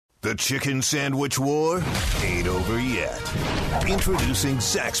The chicken sandwich war ain't over yet. Introducing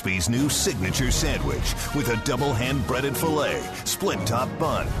Zaxby's new signature sandwich with a double hand-breaded filet, split-top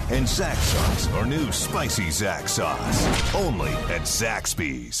bun, and Zax sauce, or new spicy Zax sauce. Only at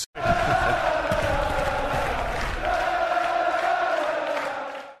Zaxby's.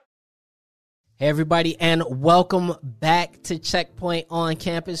 Hey everybody, and welcome back to Checkpoint on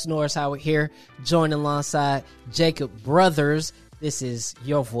Campus. Norris Howard here, joined alongside Jacob Brothers. This is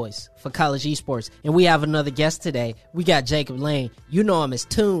your voice for college esports, and we have another guest today. We got Jacob Lane. You know him as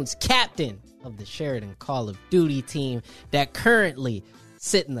Toons, captain of the Sheridan Call of Duty team that currently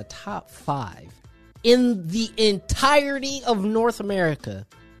sit in the top 5 in the entirety of North America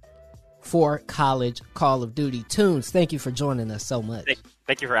for college Call of Duty. Toons, thank you for joining us so much.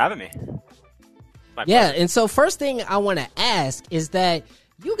 Thank you for having me. Yeah, and so first thing I want to ask is that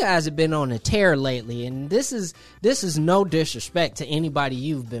you guys have been on a tear lately, and this is no disrespect to anybody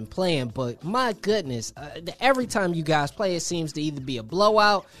you've been playing, but my goodness, every time you guys play, it seems to either be a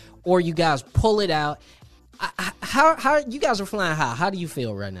blowout or you guys pull it out. How you guys are flying high? How do you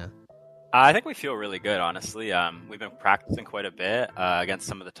feel right now? I think we feel really good, honestly. We've been practicing quite a bit against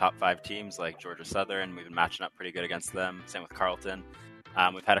some of the top 5 teams like Georgia Southern. We've been matching up pretty good against them. Same with Carleton.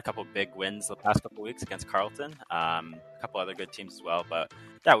 We've had a couple big wins the past couple weeks against Carleton, a couple other good teams as well. But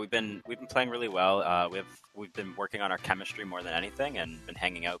yeah, we've been playing really well. We've been working on our chemistry more than anything, and been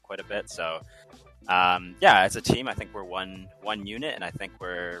hanging out quite a bit. So yeah, as a team, I think we're one unit, and I think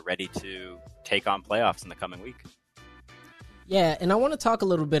we're ready to take on playoffs in the coming week. Yeah, and I want to talk a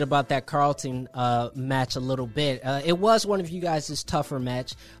little bit about that Carleton match a little bit. It was one of you guys' tougher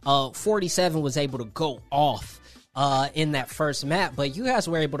match. 47 was able to go off in that first map, but you guys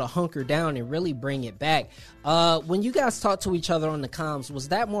were able to hunker down and really bring it back. When you guys talked to each other on the comms, was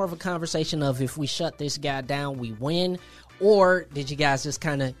that more of a conversation of if we shut this guy down, we win? Or did you guys just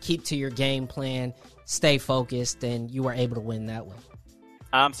kind of keep to your game plan, stay focused, and you were able to win that way?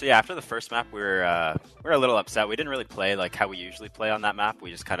 So yeah, after the first map, we were a little upset. We didn't really play like how we usually play on that map.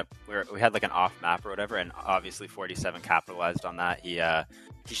 We just kind of we had like an off map or whatever, and obviously 47 capitalized on that.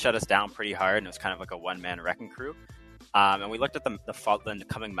 He shut us down pretty hard, and it was kind of like a one-man wrecking crew. And we looked at the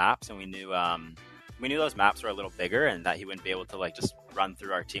coming maps, and we knew those maps were a little bigger, and that he wouldn't be able to like just run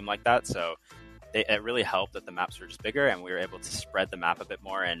through our team like that. So it really helped that the maps were just bigger, and we were able to spread the map a bit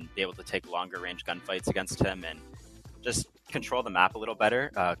more and be able to take longer range gunfights against him and just control the map a little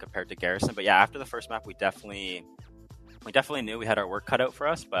better compared to Garrison. But yeah, after the first map, we definitely knew we had our work cut out for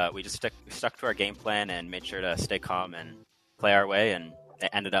us, but we just stuck to our game plan and made sure to stay calm and play our way, and it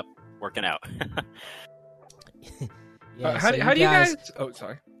ended up working out. Yeah, how do you guys? Oh,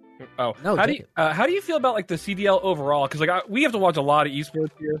 sorry. Oh, no. How do you feel about like the CDL overall? Because like we have to watch a lot of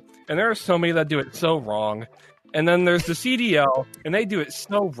esports here, and there are so many that do it so wrong, and then there's the CDL, and they do it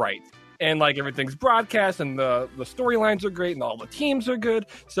so right, and like everything's broadcast, and the storylines are great, and all the teams are good.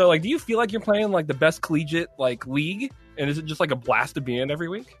 So like, do you feel like you're playing like the best collegiate like league, and is it just like a blast to be in every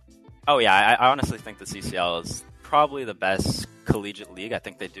week? Oh yeah, I honestly think the CCL is probably the best collegiate league. I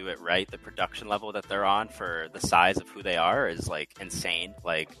think they do it right. The production level that they're on for the size of who they are is like insane.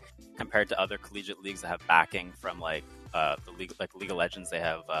 Like compared to other collegiate leagues that have backing from like the league, like League of Legends, they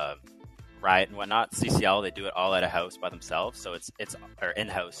have Riot and whatnot. CCL, they do it all at a house by themselves, so it's or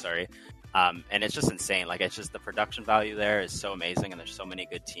in-house, sorry. And it's just insane. Like it's just the production value there is so amazing, and there's so many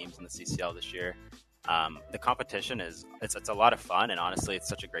good teams in the CCL this year. The competition is it's a lot of fun, and honestly, it's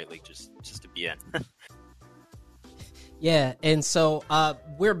such a great league just to be in. Yeah, and so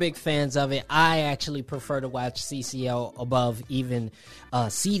we're big fans of it. I actually prefer to watch CCL above even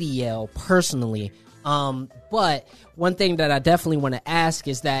CDL personally. But one thing that I definitely want to ask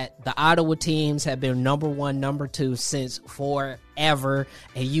is that the Ottawa teams have been number 1, number 2 since forever,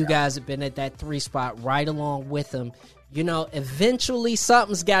 and you guys have been at that 3 spot right along with them. You know, eventually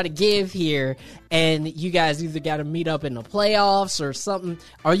something's got to give here, and you guys either got to meet up in the playoffs or something.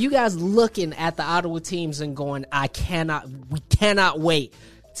 Are you guys looking at the Ottawa teams and going, we cannot wait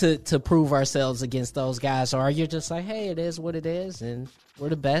to prove ourselves against those guys? Or are you just like, hey, it is what it is, and we're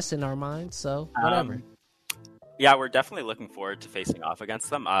the best in our minds, so whatever? Yeah, we're definitely looking forward to facing off against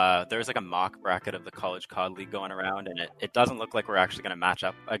them. There's like a mock bracket of the College COD League going around, and it doesn't look like we're actually going to match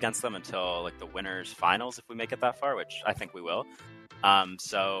up against them until like the winners finals, if we make it that far, which I think we will.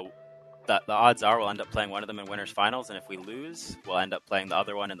 So the odds are we'll end up playing one of them in winners finals, and if we lose, we'll end up playing the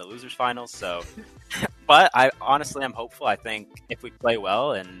other one in the losers finals. So, but I'm hopeful. I think if we play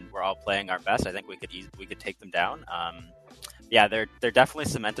well and we're all playing our best, I think we could take them down. Yeah, they're definitely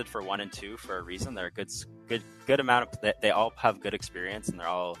cemented for 1 and 2 for a reason. They're a good amount of. They all have good experience, and they're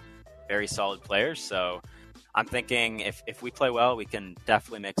all very solid players. So I'm thinking if we play well, we can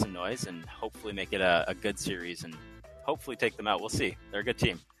definitely make some noise and hopefully make it a good series and hopefully take them out. We'll see. They're a good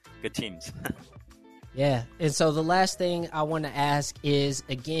team. Good teams. Yeah, and so the last thing I want to ask is,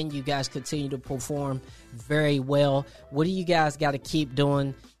 again, you guys continue to perform very well. What do you guys got to keep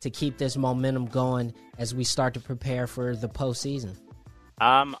doing to keep this momentum going as we start to prepare for the postseason?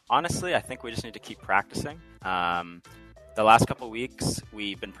 Honestly, I think we just need to keep practicing. The last couple of weeks,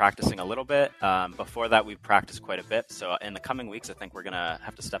 we've been practicing a little bit. Before that, we've practiced quite a bit. So in the coming weeks, I think we're going to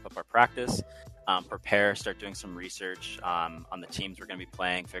have to step up our practice, prepare, start doing some research on the teams we're going to be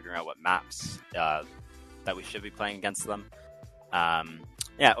playing, figuring out what maps that we should be playing against them.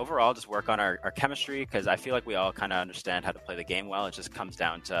 Overall, just work on our chemistry, because I feel like we all kind of understand how to play the game well. It just comes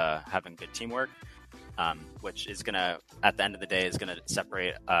down to having good teamwork, which is going to, at the end of the day, is going to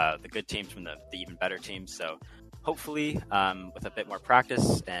separate the good teams from the even better teams. So hopefully, with a bit more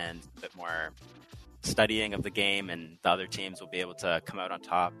practice and a bit more studying of the game, and the other teams will be able to come out on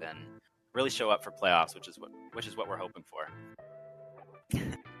top and really show up for playoffs, which is what we're hoping for.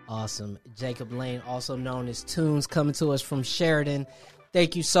 Awesome. Jacob Lane, also known as Tunes, coming to us from Sheridan.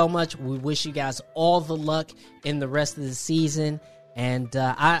 Thank you so much. We wish you guys all the luck in the rest of the season. And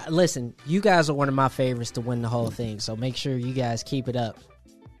listen, you guys are one of my favorites to win the whole thing, so make sure you guys keep it up.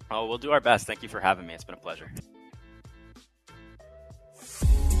 Oh, we'll do our best. Thank you for having me. It's been a pleasure.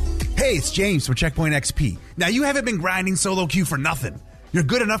 Hey, it's James from Checkpoint XP. Now, you haven't been grinding solo queue for nothing. You're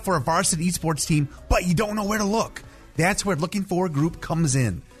good enough for a varsity esports team, but you don't know where to look. That's where Looking For Group comes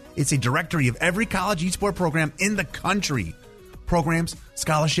in. It's a directory of every college esport program in the country. Programs,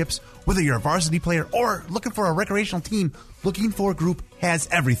 scholarships, whether you're a varsity player or looking for a recreational team, Looking For Group has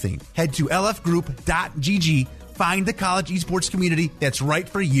everything. Head to lfgroup.gg. Find the college esports community that's right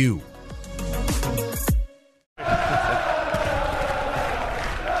for you.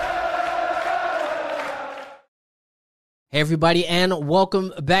 Hey everybody, and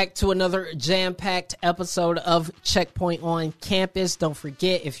welcome back to another jam-packed episode of Checkpoint on Campus. Don't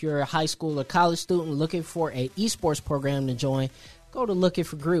forget, if you're a high school or college student looking for an esports program to join, go to Looking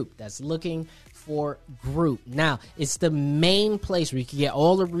For Group. That's Looking For Group. Now, it's the main place where you can get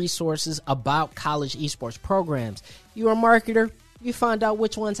all the resources about college esports programs. You're a marketer, you find out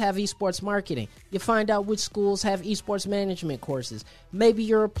which ones have esports marketing. You find out which schools have esports management courses. Maybe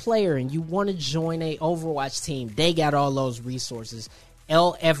you're a player and you want to join a Overwatch team. They got all those resources.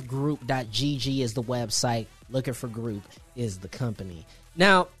 lfgroup.gg is the website. Looking For Group is the company.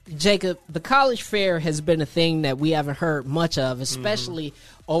 Now, Jacob, the college fair has been a thing that we haven't heard much of, especially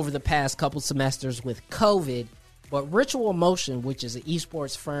over the past couple semesters with COVID. But Ritual Motion, which is an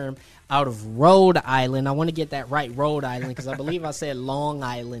esports firm out of Rhode Island, I want to get that right, Rhode Island, because I believe I said Long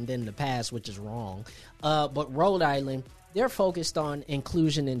Island in the past, which is wrong. But Rhode Island, they're focused on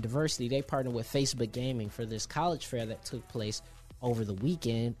inclusion and diversity. They partnered with Facebook Gaming for this college fair that took place over the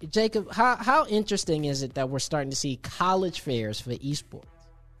weekend. Jacob, how interesting is it that we're starting to see college fairs for esports?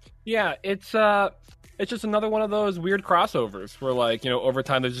 Yeah, it's just another one of those weird crossovers where, like, over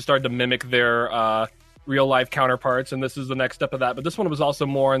time they just started to mimic their real life counterparts, and this is the next step of that. But this one was also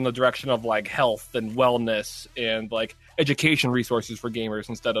more in the direction of like health and wellness and like education resources for gamers,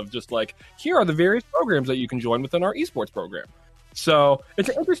 instead of just like, here are the various programs that you can join within our esports program. So it's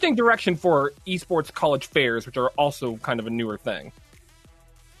an interesting direction for esports college fairs, which are also kind of a newer thing.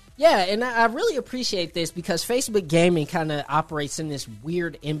 Yeah, and I really appreciate this because Facebook Gaming kind of operates in this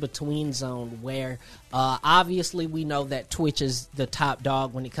weird in-between zone where obviously we know that Twitch is the top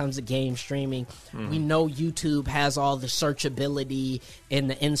dog when it comes to game streaming. We know YouTube has all the searchability and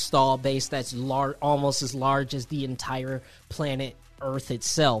the install base that's almost as large as the entire planet Earth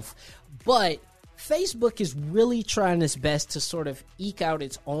itself. But Facebook is really trying its best to sort of eke out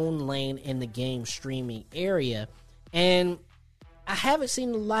its own lane in the game streaming area. And I haven't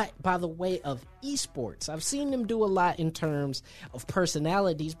seen a lot by the way of esports. I've seen them do a lot in terms of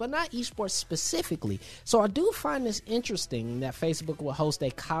personalities, but not esports specifically. So I do find this interesting that Facebook will host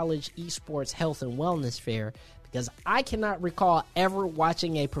a college esports health and wellness fair, because I cannot recall ever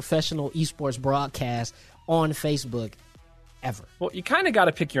watching a professional esports broadcast on Facebook ever. Well, you kind of got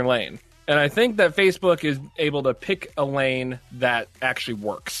to pick your lane. And I think that Facebook is able to pick a lane that actually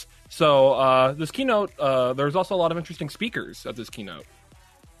works. So this keynote, there's also a lot of interesting speakers at this keynote.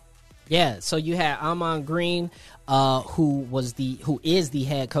 Yeah, so you had Amon Green, who is the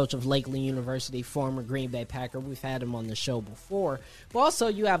head coach of Lakeland University, former Green Bay Packer. We've had him on the show before. But also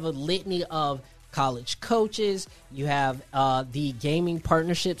you have a litany of college coaches. You have the gaming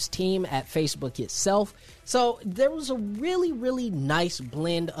partnerships team at Facebook itself. So there was a really, really nice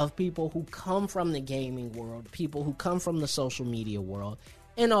blend of people who come from the gaming world, people who come from the social media world,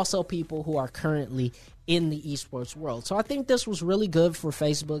 and also people who are currently in the esports world. So I think this was really good for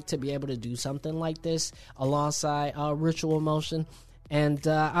Facebook to be able to do something like this alongside Ritual Motion. And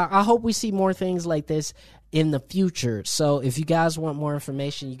I hope we see more things like this in the future. So if you guys want more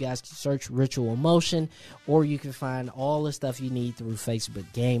information, you guys can search Ritual Motion, or you can find all the stuff you need through Facebook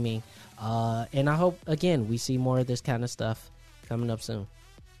Gaming. And I hope, again, we see more of this kind of stuff coming up soon.